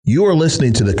You are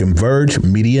listening to the Converge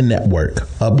Media Network,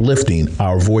 uplifting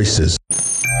our voices.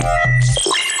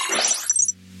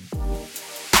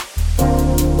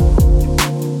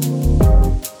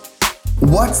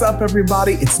 What's up,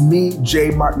 everybody? It's me, Jay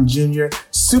Martin Jr.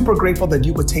 Super grateful that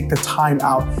you would take the time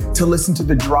out to listen to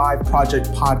the Drive Project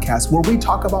podcast, where we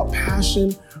talk about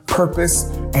passion, purpose,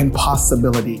 and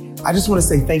possibility. I just want to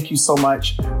say thank you so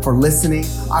much for listening.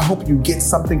 I hope you get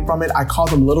something from it. I call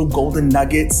them little golden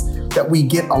nuggets that we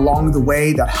get along the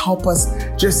way that help us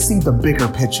just see the bigger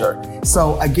picture.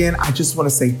 So again, I just want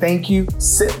to say thank you.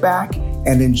 Sit back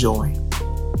and enjoy.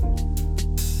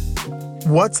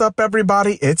 What's up,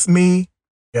 everybody? It's me,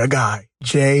 your guy,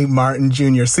 Jay Martin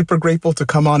Jr. Super grateful to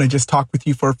come on and just talk with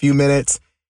you for a few minutes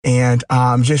and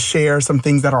just share some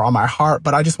things that are on my heart.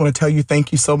 But I just want to tell you,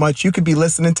 thank you so much. You could be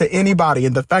listening to anybody,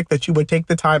 and the fact that you would take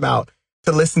the time out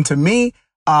to listen to me,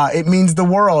 it means the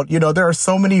world. You know, there are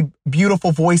so many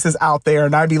beautiful voices out there,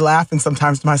 and I'd be laughing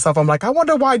sometimes to myself. I'm like, I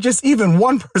wonder why just even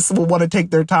one person would want to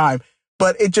take their time,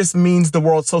 but it just means the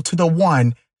world. So to the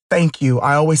one, thank you.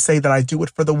 I always say that I do it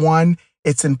for the one.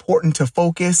 It's important to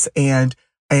focus and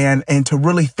to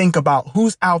really think about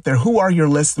who's out there, who are your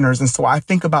listeners. And so I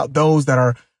think about those that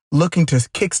are looking to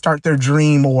kickstart their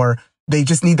dream, or they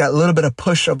just need that little bit of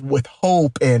push with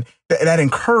hope and that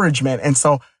encouragement. And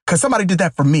so, because somebody did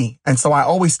that for me. And so I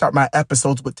always start my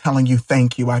episodes with telling you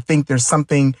thank you. I think there's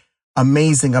something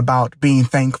amazing about being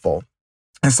thankful.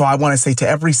 And so I want to say to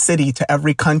every city, to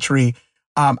every country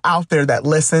out there that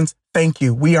listens, thank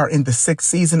you. We are in the 6th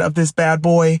season of this bad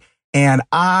boy, and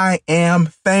I am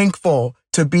thankful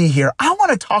to be here. I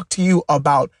want to talk to you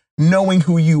about knowing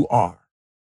who you are.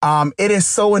 It is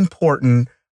so important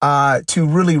to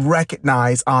really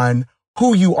recognize on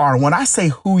who you are. When I say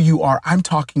who you are, I'm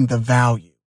talking the value,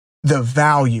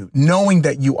 knowing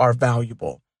that you are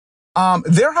valuable.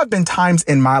 There have been times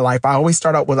in my life, I always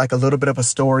start out with like a little bit of a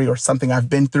story or something I've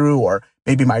been through, or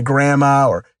maybe my grandma,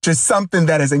 or just something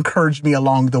that has encouraged me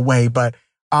along the way. But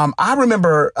I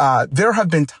remember there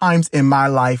have been times in my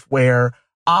life where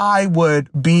I would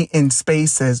be in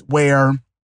spaces where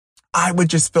I would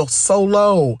just feel so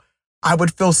low. I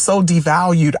would feel so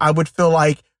devalued. I would feel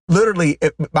like literally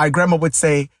my grandma would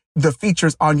say, the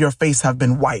features on your face have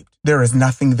been wiped. There is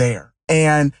nothing there.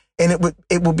 And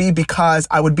it would be because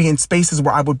I would be in spaces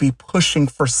where I would be pushing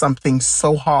for something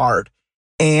so hard.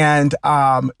 And,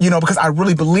 because I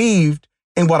really believed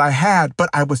in what I had, but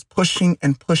I was pushing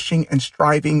and pushing and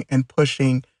striving and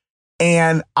pushing.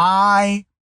 And I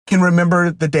can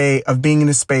remember the day of being in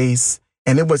a space,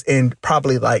 and it was in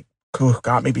probably like,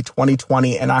 maybe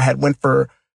 2020. And I had went for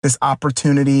this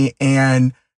opportunity,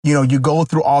 and, you go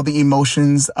through all the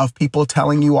emotions of people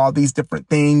telling you all these different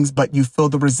things, but you feel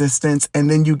the resistance, and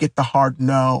then you get the hard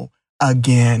no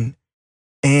again.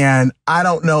 And I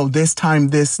don't know, this time,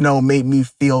 this no made me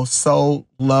feel so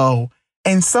low.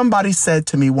 And somebody said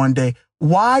to me one day,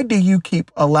 why do you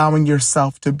keep allowing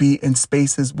yourself to be in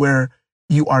spaces where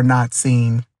you are not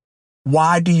seen?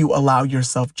 Why do you allow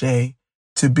yourself, Jay,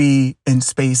 to be in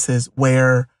spaces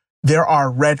where there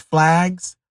are red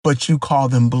flags, but you call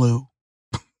them blue?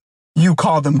 You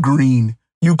call them green.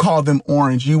 You call them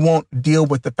orange. You won't deal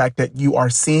with the fact that you are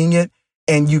seeing it,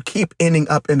 and you keep ending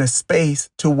up in a space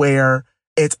to where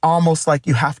it's almost like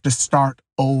you have to start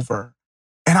over.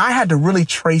 And I had to really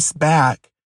trace back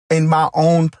in my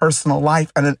own personal life.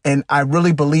 And I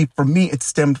really believe for me, it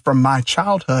stemmed from my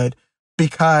childhood,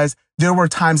 because there were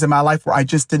times in my life where I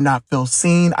just did not feel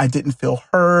seen. I didn't feel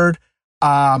heard.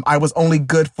 I was only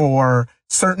good for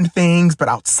certain things, but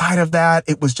outside of that,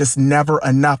 it was just never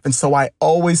enough. And so I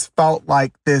always felt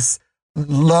like this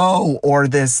low, or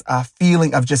this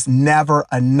feeling of just never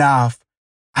enough.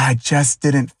 I just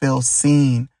didn't feel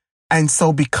seen. And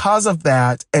so because of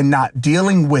that, and not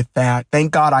dealing with that,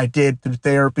 thank God I did through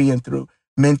therapy and through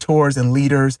mentors and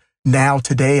leaders. Now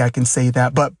today I can say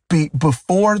that. But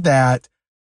before that,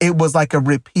 it was like a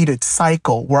repeated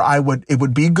cycle where it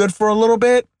would be good for a little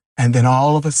bit, and then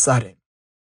all of a sudden.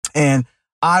 And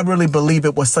I really believe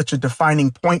it was such a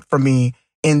defining point for me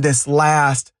in this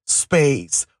last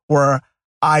space where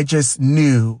I just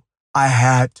knew I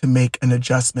had to make an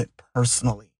adjustment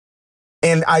personally.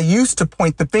 And I used to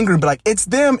point the finger and be like, it's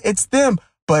them.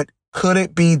 But could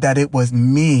it be that it was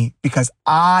me, because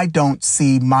I don't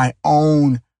see my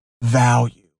own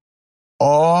value?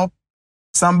 Oh,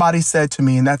 somebody said to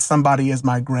me, and that somebody is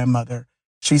my grandmother.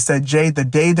 She said, Jay, the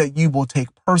day that you will take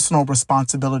personal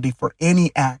responsibility for any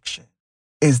action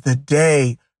is the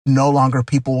day no longer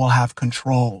people will have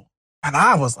control. And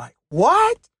I was like,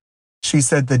 what? She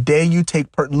said, the day you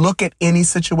look at any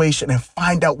situation and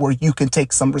find out where you can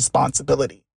take some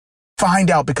responsibility.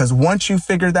 Find out, because once you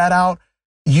figure that out,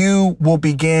 you will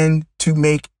begin to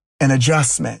make an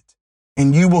adjustment,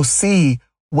 and you will see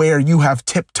where you have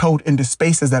tiptoed into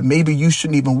spaces that maybe you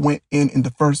shouldn't even went in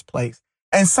the first place.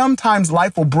 And sometimes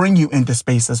life will bring you into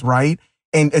spaces, right?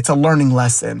 And it's a learning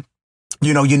lesson.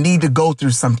 You know, you need to go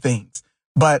through some things,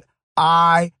 but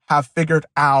I have figured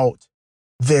out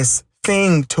this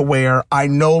thing to where I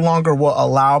no longer will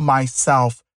allow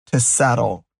myself to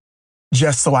settle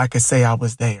just so I could say I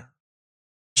was there,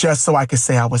 just so I could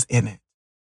say I was in it,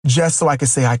 just so I could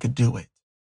say I could do it.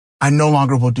 I no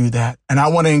longer will do that. And I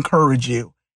want to encourage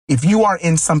you. If you are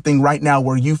in something right now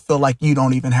where you feel like you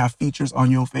don't even have features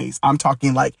on your face, I'm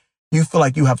talking like you feel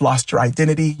like you have lost your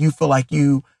identity. You feel like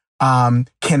you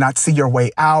cannot see your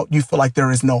way out. You feel like there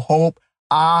is no hope.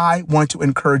 I want to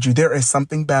encourage you. There is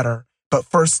something better. But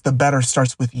first, the better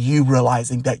starts with you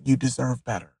realizing that you deserve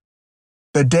better.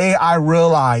 The day I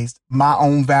realized my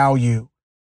own value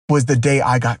was the day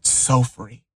I got so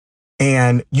free.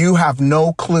 And you have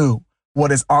no clue what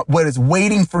is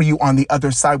waiting for you on the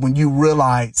other side when you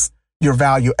realize your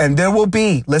value. And there will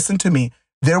be, listen to me,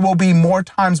 there will be more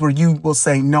times where you will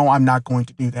say, no, I'm not going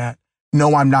to do that.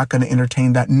 No, I'm not going to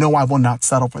entertain that. No, I will not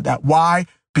settle for that. Why?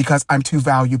 Because I'm too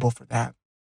valuable for that.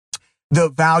 The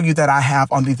value that I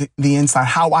have on the inside,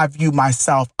 how I view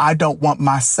myself, I don't want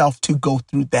myself to go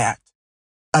through that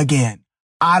again.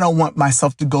 I don't want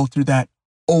myself to go through that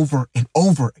over and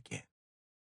over again.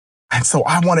 And so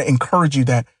I want to encourage you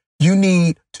that you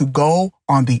need to go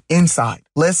on the inside.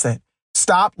 Listen,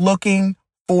 stop looking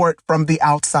for it from the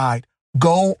outside.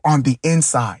 Go on the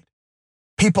inside.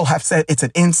 People have said it's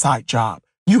an inside job.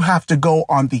 You have to go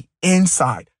on the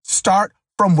inside. Start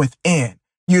from within.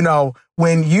 You know,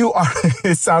 when you are,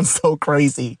 it sounds so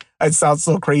crazy. It sounds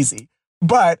so crazy.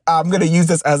 But I'm going to use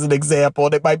this as an example.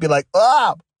 And it might be like,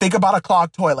 think about a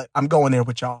clogged toilet. I'm going there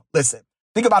with y'all. Listen,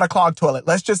 think about a clogged toilet.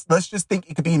 Let's just think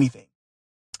it could be anything.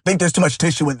 Think there's too much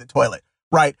tissue in the toilet,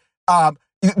 right?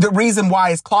 The reason why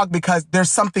it's clogged because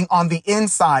there's something on the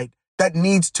inside that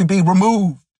needs to be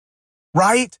removed,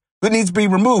 right? It needs to be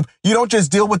removed. You don't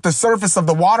just deal with the surface of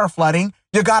the water flooding.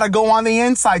 You got to go on the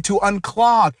inside to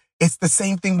unclog. It's the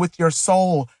same thing with your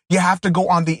soul. You have to go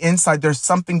on the inside. There's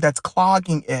something that's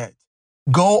clogging it.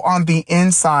 Go on the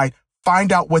inside,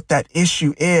 find out what that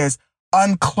issue is,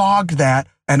 unclog that.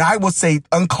 And I will say,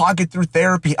 unclog it through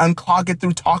therapy, unclog it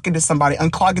through talking to somebody,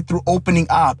 unclog it through opening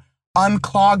up,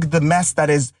 unclog the mess that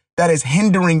is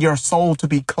hindering your soul to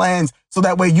be cleansed. So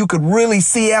that way you could really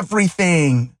see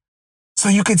everything. So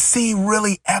you could see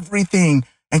really everything.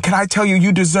 And can I tell you,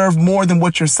 you deserve more than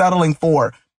what you're settling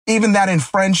for. Even that in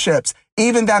friendships,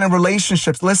 even that in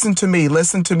relationships. Listen to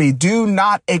me. Do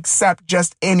not accept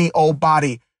just any old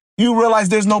body. You realize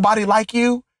there's nobody like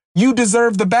you. You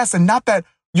deserve the best. And not that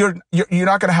you're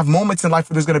not going to have moments in life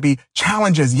where there's going to be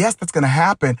challenges. Yes, that's going to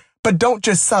happen. But don't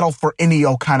just settle for any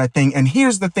old kind of thing. And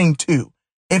here's the thing too.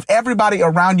 If everybody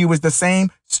around you is the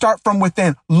same, start from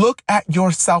within. Look at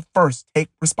yourself first. Take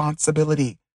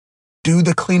responsibility. Do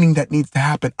the cleaning that needs to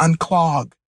happen.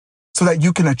 Unclog so that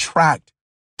you can attract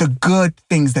the good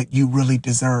things that you really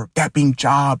deserve. That being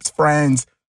jobs, friends,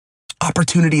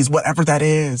 opportunities, whatever that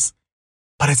is.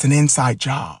 But it's an inside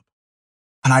job.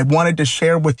 And I wanted to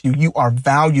share with you, you are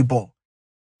valuable.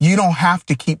 You don't have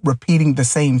to keep repeating the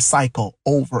same cycle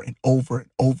over and over and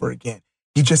over again.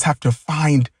 You just have to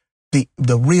find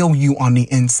the real you on the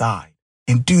inside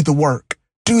and do the work.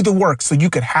 Do the work so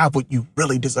you could have what you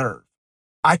really deserve.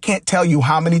 I can't tell you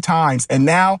how many times. And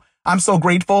now I'm so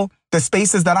grateful. The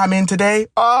spaces that I'm in today,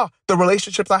 the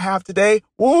relationships I have today,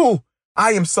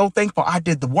 I am so thankful I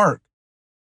did the work.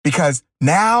 Because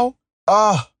now,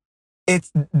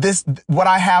 it's this, what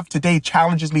I have today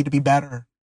challenges me to be better,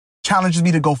 challenges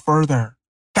me to go further.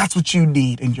 That's what you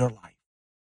need in your life.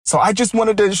 So I just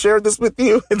wanted to share this with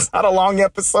you. It's not a long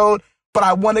episode, but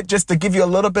I wanted just to give you a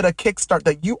little bit of kickstart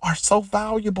that you are so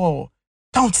valuable.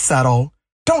 Don't settle.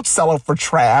 Don't settle for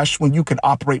trash when you can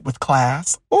operate with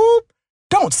class.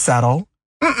 Don't settle.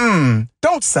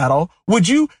 Don't settle. Would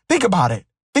you think about it?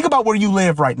 Think about where you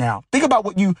live right now. Think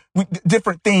about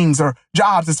different things or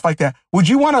jobs and stuff like that. Would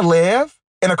you want to live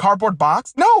in a cardboard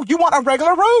box? No, you want a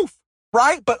regular roof,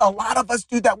 right? But a lot of us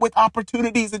do that with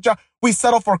opportunities and jobs. We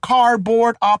settle for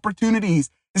cardboard opportunities.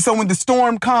 And so when the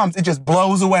storm comes, it just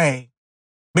blows away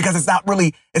because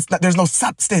there's no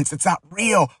substance. It's not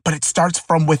real, but it starts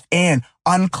from within.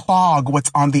 Unclog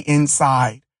what's on the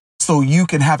inside so you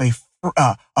can have a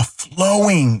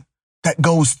flowing that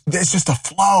goes, it's just a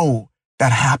flow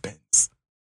that happens.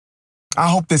 I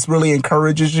hope this really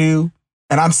encourages you.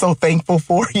 And I'm so thankful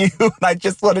for you. And I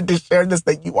just wanted to share this,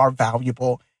 that you are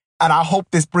valuable. And I hope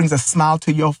this brings a smile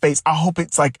to your face. I hope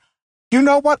it's like you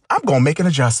know what? I'm going to make an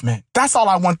adjustment. That's all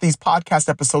I want these podcast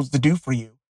episodes to do for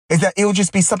you, is that it will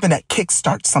just be something that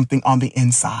kickstarts something on the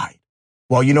inside.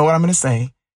 Well, you know what I'm going to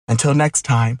say? Until next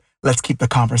time, let's keep the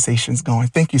conversations going.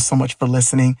 Thank you so much for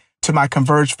listening. To my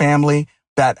Converge family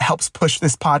that helps push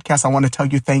this podcast, I want to tell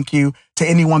you thank you. To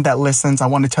anyone that listens, I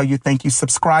want to tell you thank you.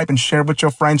 Subscribe and share with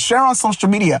your friends. Share on social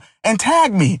media and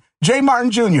tag me, J. Martin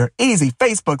Jr., easy,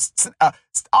 Facebook,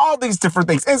 all these different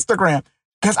things, Instagram,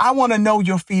 because I want to know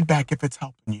your feedback if it's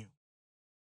helping you.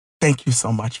 Thank you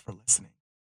so much for listening.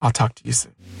 I'll talk to you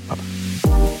soon. Bye-bye.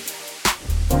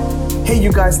 Hey,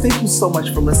 you guys, thank you so much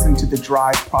for listening to the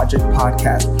Drive Project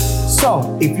podcast.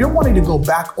 So if you're wanting to go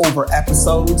back over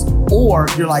episodes, or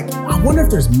you're like, I wonder if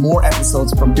there's more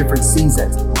episodes from different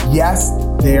seasons. Yes,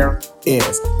 there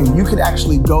is. And you can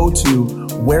actually go to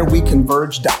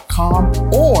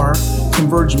whereweconverge.com or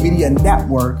Converge Media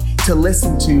Network to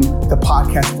listen to the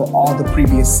podcast for all the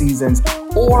previous seasons,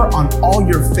 or on all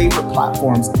your favorite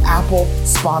platforms, Apple,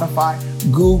 Spotify,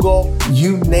 Google,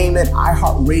 you name it,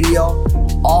 iHeartRadio.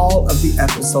 All of the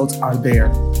episodes are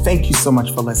there. Thank you so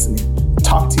much for listening.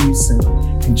 Talk to you soon.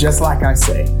 And just like I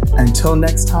say, until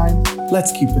next time,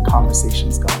 let's keep the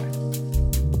conversations going.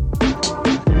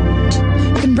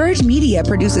 Converge Media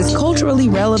produces culturally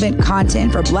relevant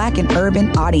content for Black and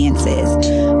urban audiences.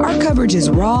 Our coverage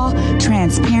is raw,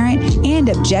 transparent, and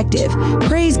objective,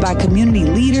 praised by community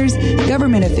leaders,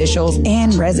 government officials,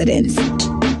 and residents.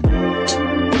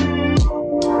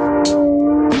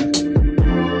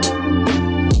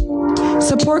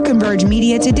 Support Converge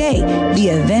Media today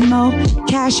via Venmo,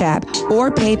 Cash App,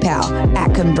 or PayPal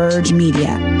at Converge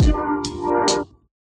Media.